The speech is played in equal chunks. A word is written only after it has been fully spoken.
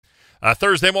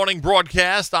Thursday morning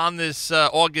broadcast on this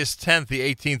August 10th, the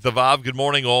 18th of Av. Good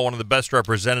morning, all. One of the best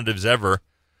representatives ever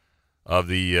of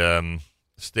the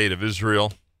state of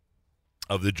Israel,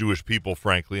 of the Jewish people,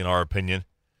 frankly, in our opinion.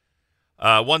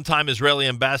 One-time Israeli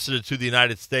ambassador to the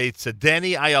United States,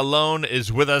 Danny Ayalon,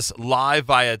 is with us live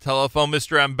via telephone.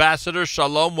 Mr. Ambassador,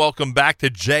 shalom. Welcome back to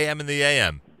JM in the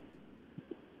AM.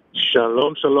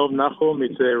 Shalom, Nachum.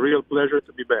 It's a real pleasure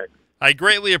to be back. I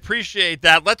greatly appreciate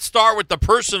that. Let's start with the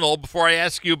personal before I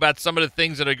ask you about some of the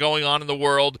things that are going on in the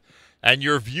world and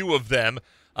your view of them.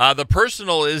 The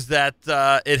personal is that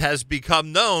it has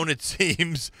become known, it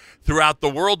seems, throughout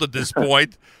the world at this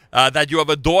point, that you have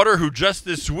a daughter who just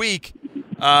this week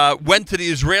went to the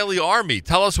Israeli army.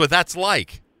 Tell us what that's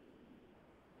like.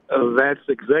 That's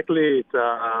exactly it.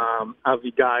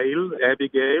 Abigail.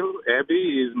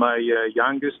 Abby is my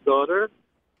youngest daughter.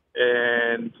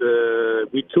 And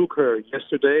we took her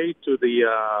yesterday to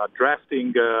the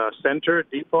drafting center,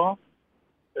 depot,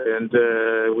 and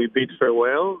we bid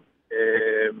farewell.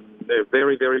 A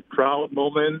very, very proud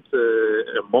moment,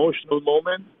 emotional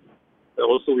moment.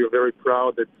 Also, we are very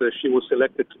proud that she was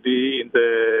selected to be in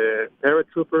the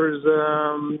paratroopers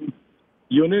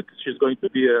unit. She's going to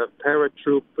be a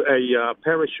parachute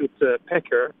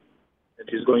packer, and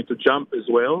she's going to jump as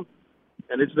well.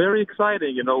 And it's very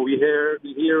exciting. You know, we here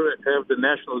have the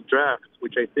national draft,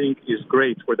 which I think is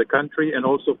great for the country and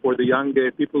also for the young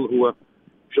people who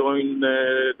join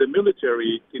the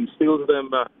military. It instills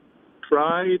them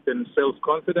pride and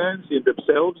self-confidence in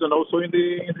themselves and also in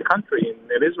the country,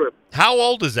 in Israel. How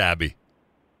old is Abby?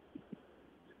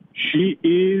 She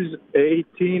is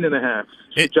 18 and a half.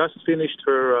 She just finished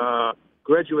her,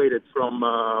 graduated from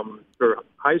her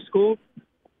high school.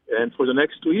 And for the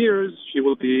next 2 years, she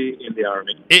will be in the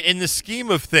Army. In the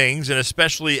scheme of things, and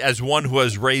especially as one who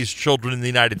has raised children in the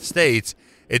United States,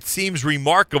 it seems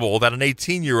remarkable that an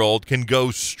 18-year-old can go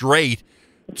straight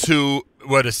to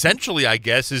what essentially, I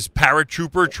guess, is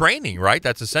paratrooper training, right?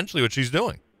 That's essentially what she's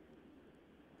doing.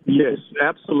 Yes,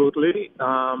 absolutely.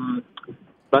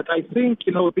 But I think,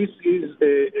 this is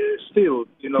still,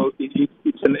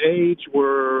 it's an age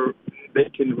where they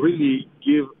can really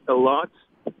give a lot.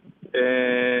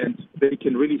 And they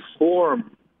can really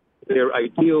form their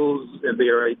ideals and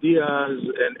their ideas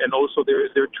and also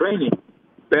their training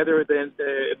better than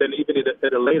even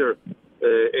at a later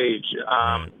age.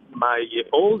 My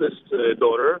oldest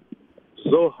daughter,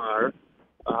 Zohar,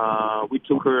 we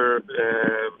took her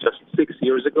just 6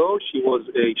 years ago. She was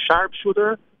a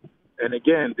sharpshooter. And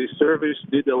again, this service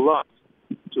did a lot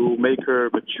to make her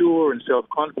mature and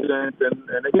self-confident.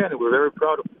 And again, we're very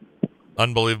proud of her.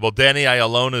 Unbelievable. Danny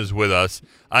Ayalon is with us.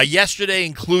 Yesterday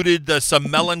included some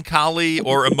melancholy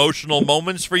or emotional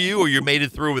moments for you, or you made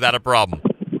it through without a problem?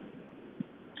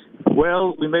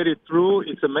 Well, we made it through.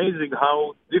 It's amazing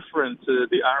how different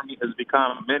the Army has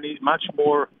become. Much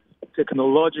more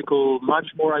technological,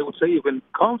 much more, I would say, even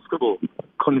comfortable,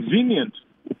 convenient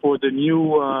for the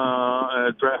new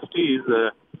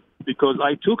draftees, because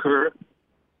I took her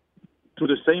to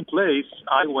the same place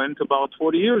I went about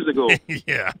 40 years ago.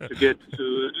 Yeah. To get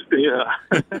to, yeah.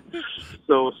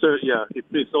 So, sir, yeah,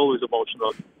 it's always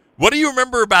emotional. What do you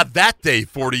remember about that day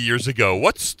 40 years ago?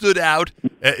 What stood out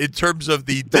in terms of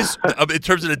the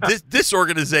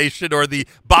disorganization or the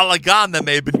balagan that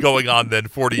may have been going on then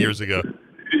 40 years ago?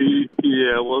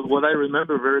 Yeah, well, what I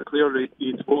remember very clearly,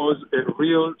 it was a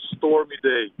real stormy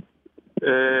day.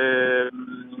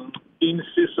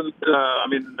 Incessant,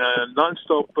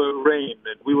 non-stop rain,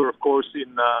 and we were, of course,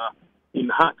 in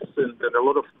huts and a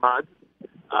lot of mud.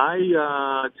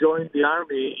 I joined the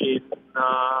Army in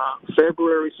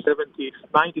February 17th,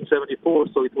 1974,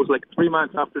 so it was like 3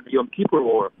 months after the Yom Kippur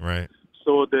War. Right.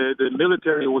 So the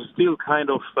military was still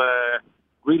kind of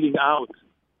reeling out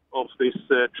of these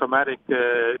traumatic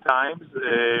times.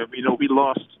 We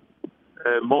lost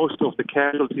most of the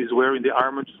casualties were in the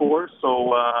armored force,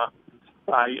 so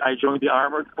I joined the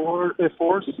armored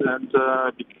force and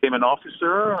became an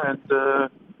officer, and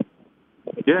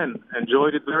again,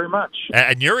 enjoyed it very much.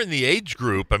 And you're in the age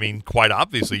group, quite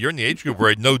obviously, you're in the age group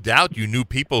where no doubt you knew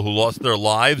people who lost their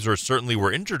lives or certainly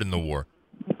were injured in the war.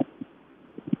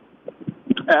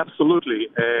 Absolutely.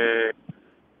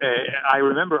 I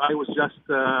remember I was just,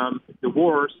 the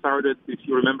war started, if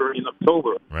you remember, in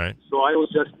October. Right. So I was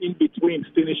just in between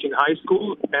finishing high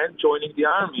school and joining the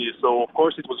Army. So, of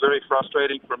course, it was very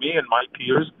frustrating for me and my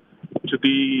peers to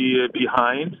be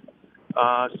behind.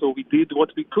 So we did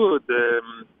what we could,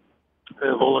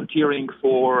 volunteering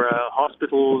for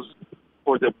hospitals,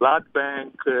 for the blood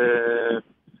bank,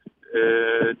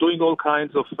 doing all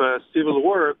kinds of civil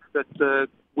work that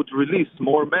would release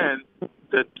more men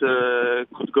that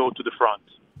could go to the front.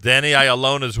 Danny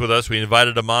Ayalon is with us. We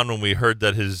invited him on when we heard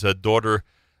that his daughter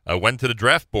went to the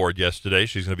draft board yesterday.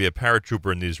 She's going to be a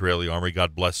paratrooper in the Israeli army.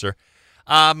 God bless her.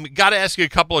 Got to ask you a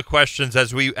couple of questions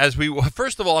as we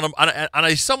first of all, on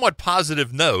a somewhat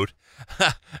positive note.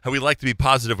 We like to be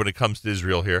positive when it comes to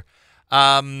Israel here.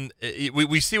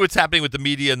 We see what's happening with the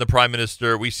media and the prime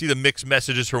minister. We see the mixed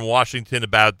messages from Washington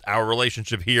about our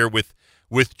relationship here with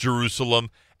Jerusalem.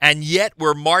 And yet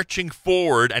we're marching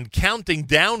forward and counting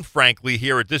down, frankly,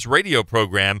 here at this radio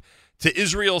program to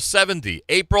Israel 70,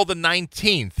 April the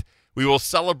 19th. We will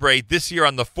celebrate this year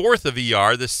on the 4th of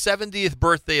ER, the 70th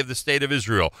birthday of the State of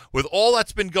Israel. With all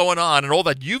that's been going on and all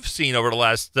that you've seen over the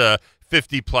last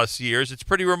 50-plus years, it's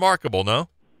pretty remarkable, no?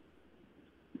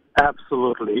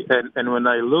 Absolutely. And when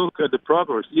I look at the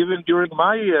progress, even during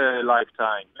my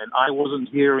lifetime, and I wasn't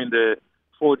here in the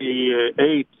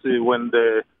 48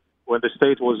 when the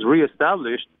state was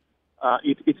reestablished,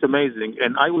 it's amazing.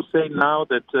 And I would say now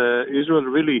that Israel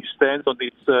really stands on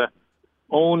its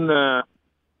own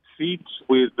feet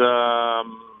with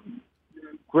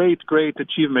great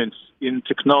achievements in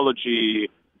technology,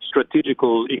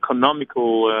 strategical,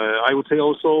 economical, I would say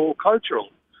also cultural.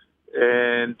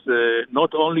 And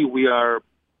not only we are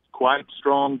quite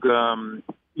strong,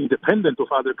 independent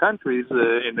of other countries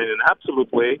in an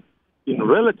absolute way, in a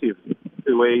relative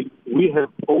way, we have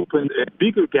opened a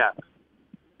bigger gap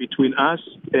between us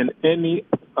and any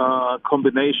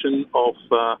combination of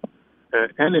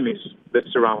enemies that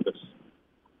surround us.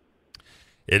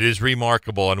 It is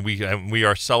remarkable, and we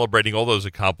are celebrating all those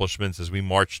accomplishments as we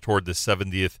march toward the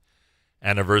 70th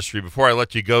anniversary. Before I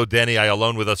let you go, Danny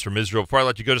Ayalon with us from Israel. Before I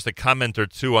let you go, just a comment or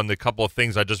two on the couple of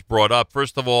things I just brought up.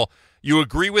 First of all, you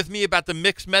agree with me about the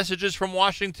mixed messages from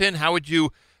Washington? How would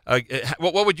you,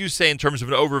 what would you say in terms of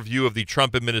an overview of the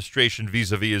Trump administration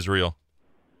vis-a-vis Israel?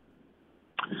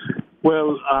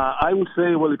 Well, I would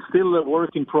say, it's still a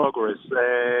work in progress.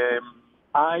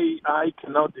 I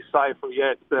cannot decipher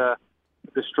yet the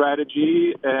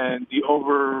strategy and the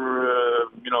overall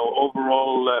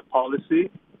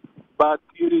policy. But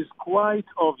it is quite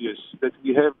obvious that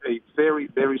we have a very,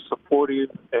 very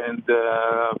supportive and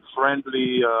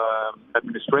friendly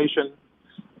administration.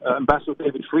 Ambassador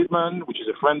David Friedman, which is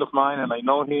a friend of mine, and I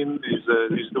know him,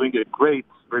 is doing a great,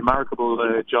 remarkable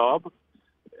job.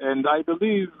 And I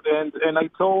believe, and I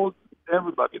told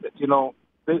everybody that,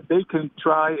 they can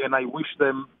try, and I wish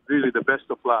them really the best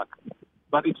of luck.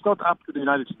 But it's not up to the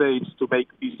United States to make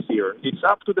peace here. It's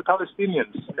up to the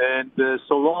Palestinians. And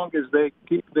so long as they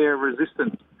keep their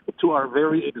resistance to our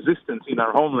very existence in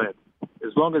our homeland,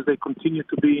 as long as they continue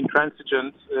to be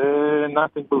intransigent,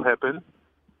 nothing will happen.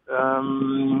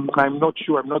 I'm not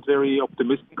sure. I'm not very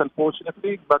optimistic,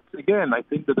 unfortunately. But again, I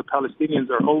think that the Palestinians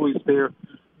are always there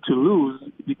to lose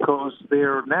because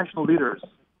their national leaders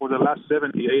for the last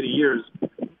 70, 80 years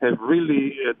have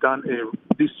really done a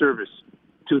disservice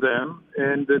to them,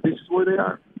 and this is where they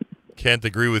are. Can't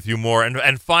agree with you more.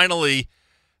 And finally,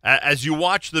 as you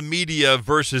watch the media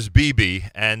versus Bibi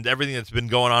and everything that's been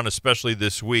going on, especially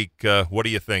this week, what do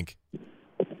you think?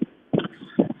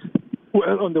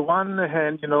 Well, on the one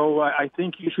hand, I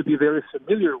think you should be very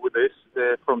familiar with this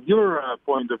from your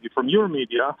point of view, from your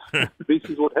media. This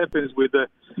is what happens with the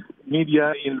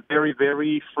media in very,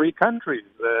 very free countries.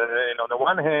 And on the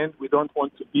one hand, we don't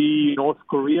want to be North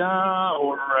Korea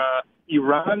or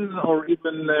Iran or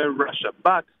even Russia.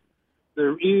 But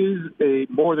there is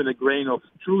more than a grain of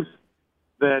truth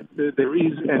that there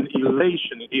is an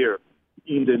elation here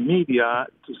in the media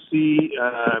to see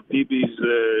Bibi's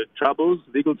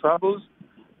legal troubles.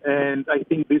 And I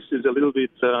think this is a little bit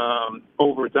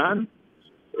overdone.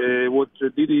 What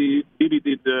Bibi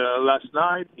did last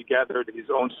night, he gathered his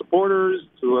own supporters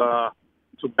to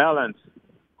balance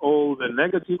all the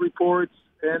negative reports.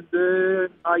 And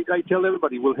I tell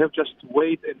everybody, we'll have just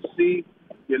wait and see.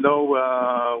 We know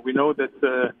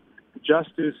that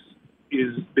justice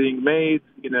is being made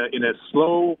in a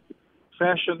slow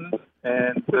fashion,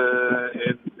 and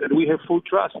we have full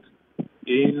trust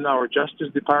in our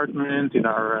Justice Department, in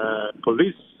our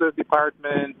police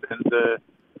department, and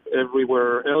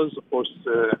everywhere else, of course,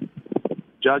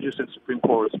 judges and Supreme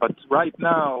Courts. But right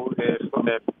now, from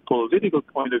a political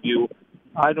point of view,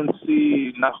 I don't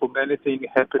see, Nahum, anything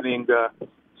happening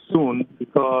soon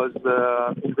because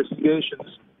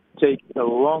investigations take a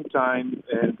long time,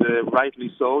 and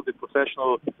rightly so. The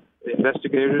professional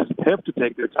investigators have to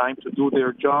take their time to do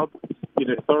their job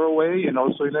in a thorough way and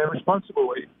also in a responsible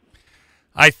way.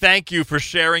 I thank you for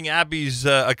sharing Abby's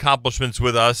accomplishments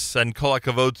with us, and kol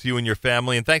hakavod to you and your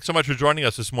family. And thanks so much for joining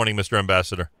us this morning, Mr.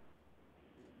 Ambassador.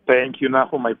 Thank you,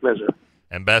 Nahum. My pleasure.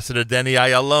 Ambassador Danny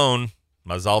Ayalon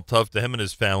Mazal tov to him and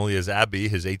his family as Abby,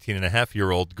 his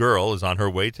 18-and-a-half-year-old girl, is on her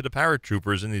way to the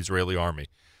paratroopers in the Israeli army.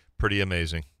 Pretty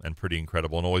amazing and pretty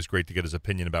incredible, and always great to get his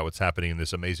opinion about what's happening in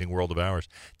this amazing world of ours.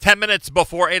 10 minutes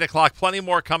before 8 o'clock. Plenty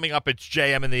more coming up. It's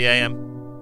JM in the AM.